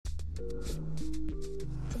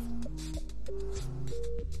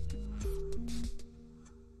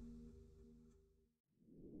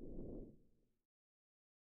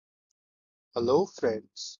Hello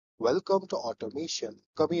friends, welcome to Automation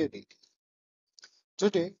Community.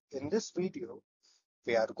 Today in this video,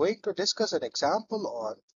 we are going to discuss an example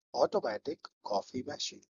on automatic coffee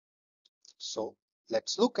machine. So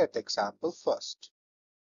let's look at the example first.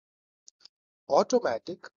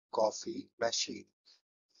 Automatic coffee machine.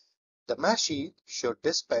 The machine should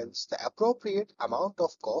dispense the appropriate amount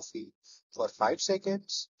of coffee for 5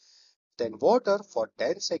 seconds, then water for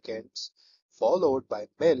 10 seconds, followed by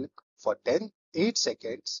milk for 8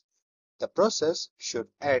 seconds. The process should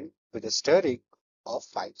end with a stirring of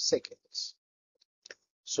 5 seconds.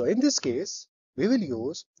 So in this case, we will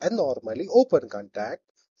use a normally open contact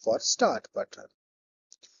for start button.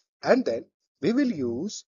 And then we will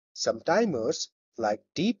use some timers like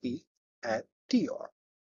TP and TR.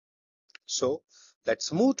 So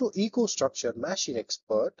let's move to EcoStruxure Machine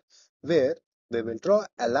Expert, where we will draw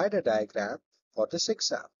a ladder diagram for this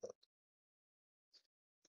example.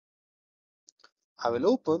 I will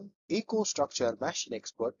open EcoStruxure Machine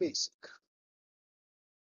Expert Basic.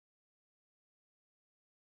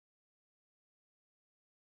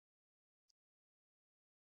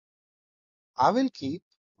 I will keep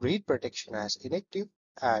read protection as inactive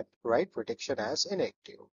and write protection as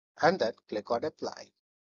inactive, and then click on Apply.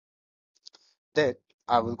 Then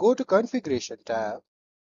I will go to Configuration tab,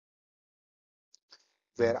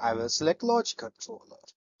 where I will select Logic Controller.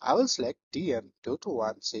 I will select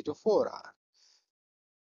DM221C24R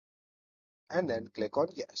and then click on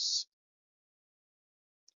Yes.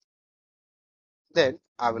 Then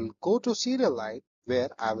I will go to Serial Line, where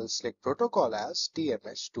I will select Protocol as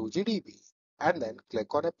TMH2GDB and then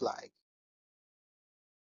click on Apply.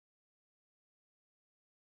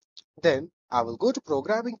 Then I will go to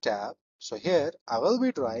Programming tab. So here I will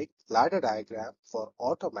be drawing ladder diagram for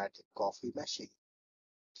automatic coffee machine.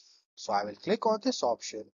 So I will click on this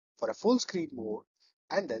option for a full screen mode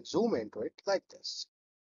and then zoom into it like this.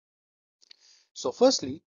 So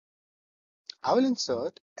firstly, I will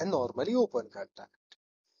insert a normally open contact.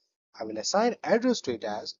 I will assign address to it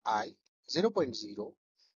as I0.0.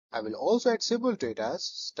 I will also add symbol to it as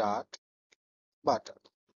start button.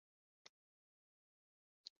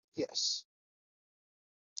 Yes.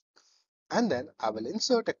 And then I will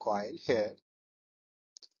insert a coil here.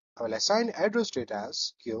 I will assign address to it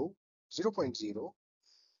as Q0.0.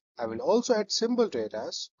 I will also add symbol to it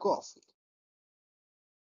as coffee.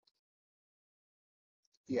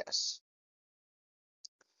 Yes.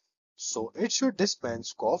 So it should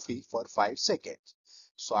dispense coffee for 5 seconds.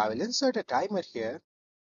 So I will insert a timer here.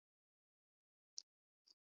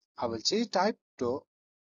 I will change type to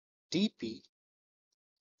TP,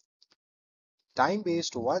 time base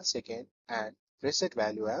to 1 second, and preset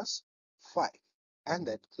value as 5, and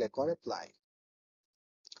then click on Apply.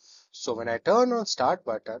 So when I turn on start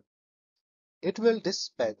button, it will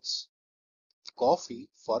dispense coffee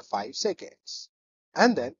for 5 seconds,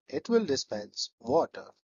 and then it will dispense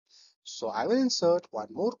water. So I will insert one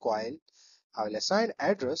more coil. I will assign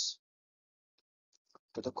address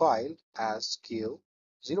to the coil as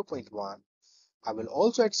Q0.1. I will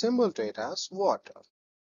also add symbol to it as water.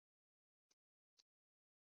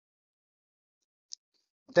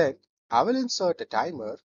 Then I will insert a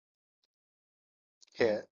timer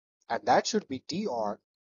here, and that should be T on.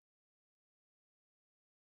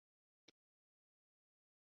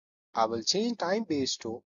 I will change time base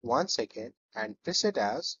to 1 second and preset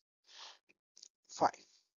as 5.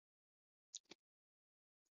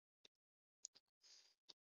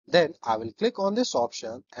 Then I will click on this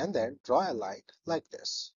option and then draw a line like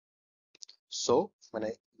this. So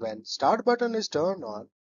when start button is turned on,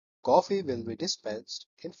 coffee will be dispensed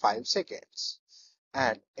in 5 seconds.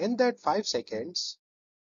 And in that 5 seconds,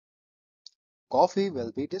 coffee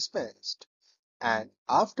will be dispensed. And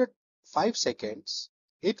after 5 seconds,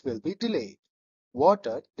 it will be delayed.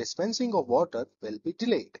 Dispensing of water will be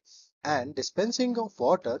delayed. And dispensing of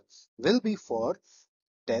water will be for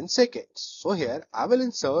 10 seconds. So here I will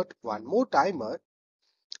insert one more timer,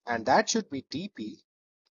 and that should be TP.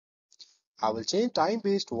 I will change time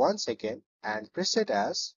base to 1 second and preset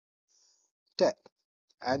as 10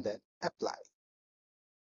 and then Apply.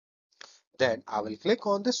 Then I will click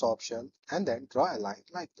on this option and then draw a line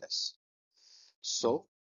like this. So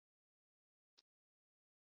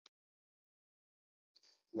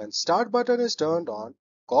when start button is turned on,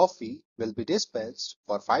 coffee will be dispensed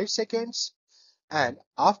for 5 seconds, and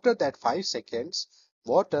after that 5 seconds,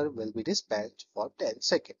 water will be dispensed for 10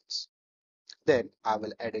 seconds. Then I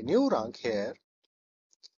will add a new rung here,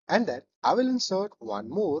 And then I will insert one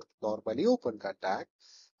more normally open contact.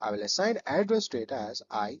 I will assign address to it as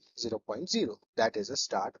I0.0, that is a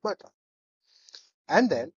start button. And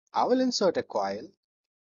then I will insert a coil.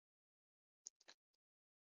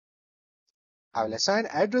 I will assign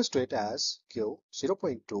address to it as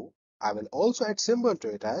Q0.2. I will also add symbol to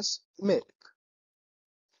it as milk.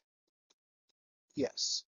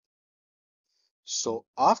 Yes. So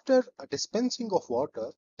after a dispensing of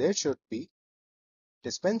water, there should be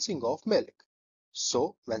dispensing of milk.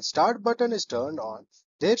 So when start button is turned on,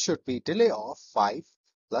 there should be delay of 5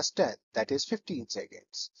 plus 10, that is 15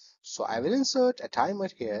 seconds. So I will insert a timer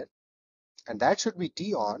here, and that should be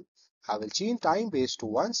T on. I will change time base to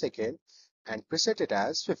 1 second and preset it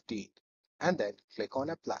as 15, and then click on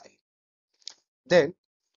apply. Then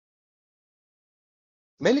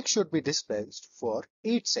milk should be dispensed for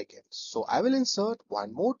 8 seconds. So I will insert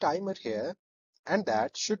one more timer here, and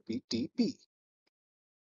that should be TP.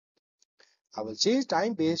 I will change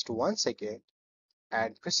time base to 1 second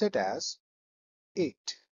and preset as 8,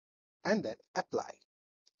 and then apply.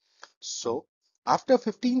 So after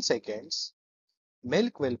 15 seconds,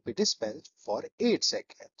 milk will be dispensed for 8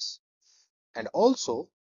 seconds. And also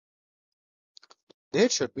there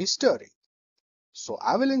should be stirring. So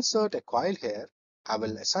I will insert a coil here. I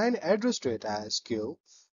will assign address to it as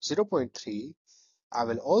Q0.3. I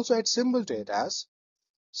will also add symbol to it as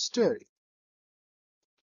stirring.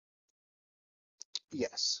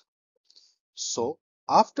 Yes. So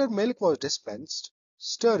after milk was dispensed,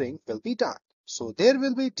 stirring will be done. So there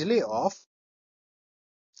will be delay of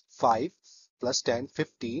 5 plus 10,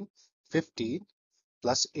 15, 15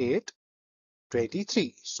 plus 8,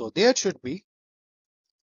 23. So there will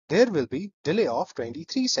be delay of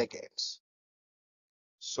 23 seconds.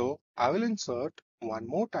 So I will insert one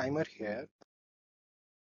more timer here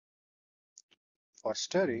for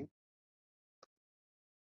stirring,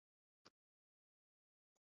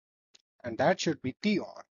 and that should be T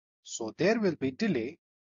on. So there will be delay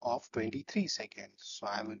of 23 seconds. So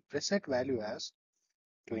I will preset value as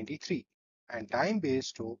 23 and time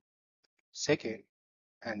base to second,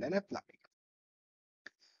 and then apply.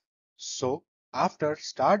 So after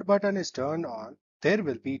start button is turned on, there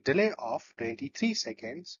will be delay of 23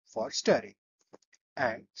 seconds for stirring,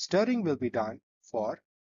 and stirring will be done for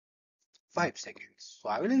 5 seconds. So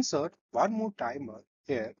I will insert one more timer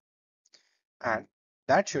here, and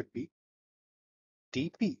that should be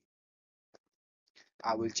TP.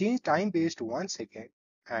 I will change time base to 1 second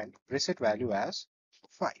and preset value as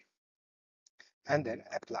 5, and then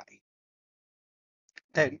apply.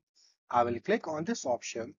 Then I will click on this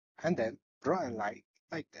option and then draw a line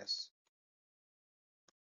like this.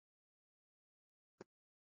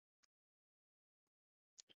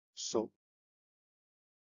 So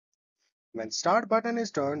when start button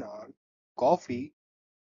is turned on, coffee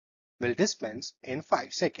will dispense in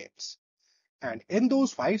 5 seconds. And in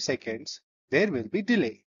those 5 seconds, there will be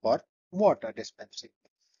delay for water dispensing.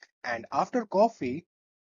 And after coffee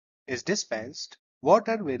is dispensed,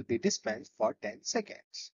 water will be dispensed for 10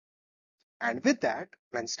 seconds. And with that,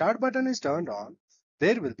 when start button is turned on,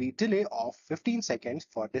 there will be delay of 15 seconds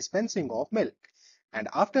for dispensing of milk. And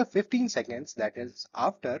after 15 seconds, that is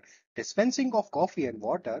after dispensing of coffee and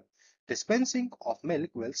water, dispensing of milk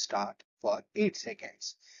will start for 8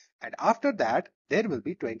 seconds. And after that, there will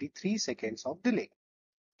be 23 seconds of delay.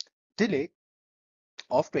 Delay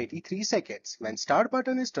of 23 seconds. When start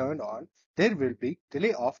button is turned on, there will be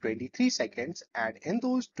delay of 23 seconds, and in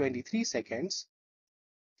those 23 seconds,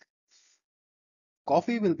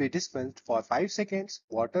 coffee will be dispensed for 5 seconds,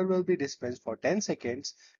 water will be dispensed for 10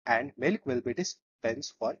 seconds, and milk will be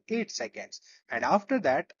dispensed for 8 seconds. And after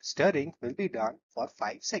that, stirring will be done for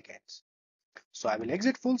 5 seconds. So I will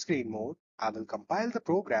exit full screen mode. I will compile the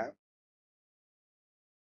program.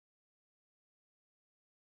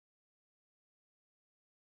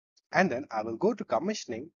 And then I will go to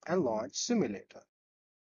commissioning and launch simulator.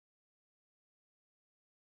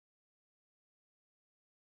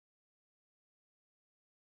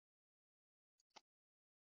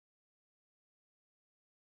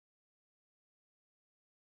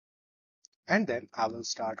 And then I will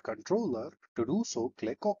start controller. To do so,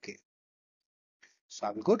 click OK. So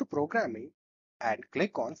I will go to programming and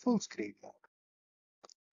click on full screen mode.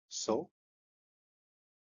 So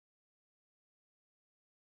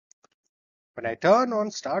when I turn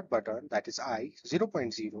on start button, that is I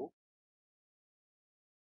 0.0,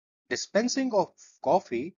 dispensing of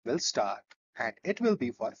coffee will start, and it will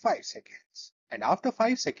be for 5 seconds. And after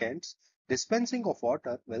 5 seconds, dispensing of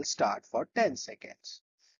water will start for 10 seconds.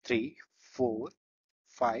 3, 4,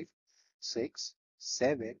 5, 6,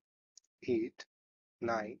 7, 8,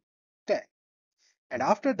 9, 10. And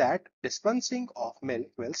after that, dispensing of milk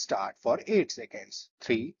will start for 8 seconds.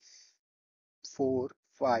 3, 4,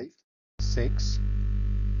 5, 6,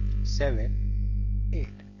 7, 8.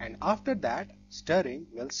 And after that, stirring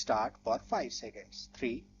will start for 5 seconds.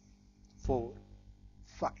 3, 4,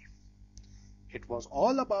 5. It was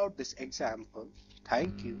all about this example.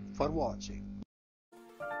 Thank you for watching.